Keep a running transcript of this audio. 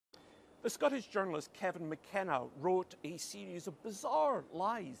The Scottish journalist Kevin McKenna wrote a series of bizarre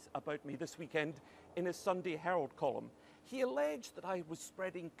lies about me this weekend in his Sunday Herald column. He alleged that I was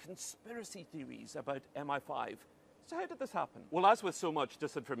spreading conspiracy theories about MI5. So how did this happen? Well, as with so much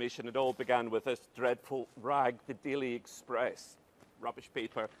disinformation, it all began with this dreadful rag, the Daily Express. Rubbish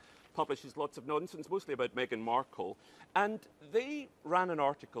paper, publishes lots of nonsense, mostly about Meghan Markle. And they ran an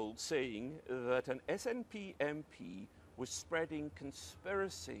article saying that an SNP MP was spreading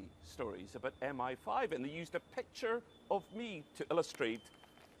conspiracy stories about MI5, and they used a picture of me to illustrate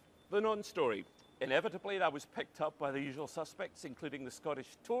the non-story. Inevitably, that was picked up by the usual suspects, including the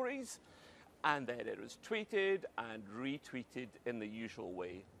Scottish Tories, and then it was tweeted and retweeted in the usual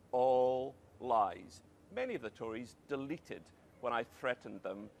way. All lies. Many of the Tories deleted when I threatened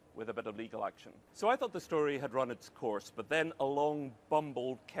them with a bit of legal action. So I thought the story had run its course, but then along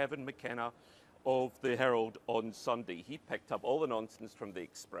bumbled Kevin McKenna of the Herald on Sunday. He picked up all the nonsense from the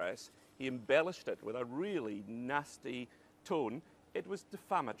Express. He embellished it with a really nasty tone. It was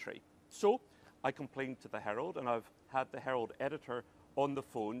defamatory. So I complained to the Herald, and I've had the Herald editor on the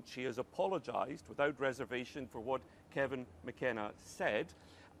phone. She has apologised without reservation for what Kevin McKenna said.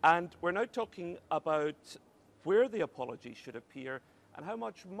 And we're now talking about where the apology should appear and how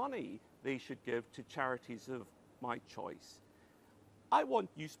much money they should give to charities of my choice. I want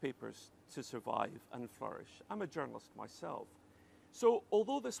newspapers to survive and flourish. I'm a journalist myself. So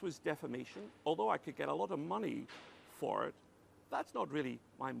although this was defamation, although I could get a lot of money for it, that's not really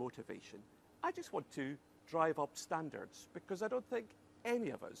my motivation. I just want to drive up standards because I don't think any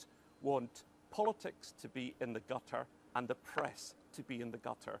of us want politics to be in the gutter and the press to be in the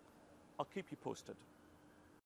gutter. I'll keep you posted.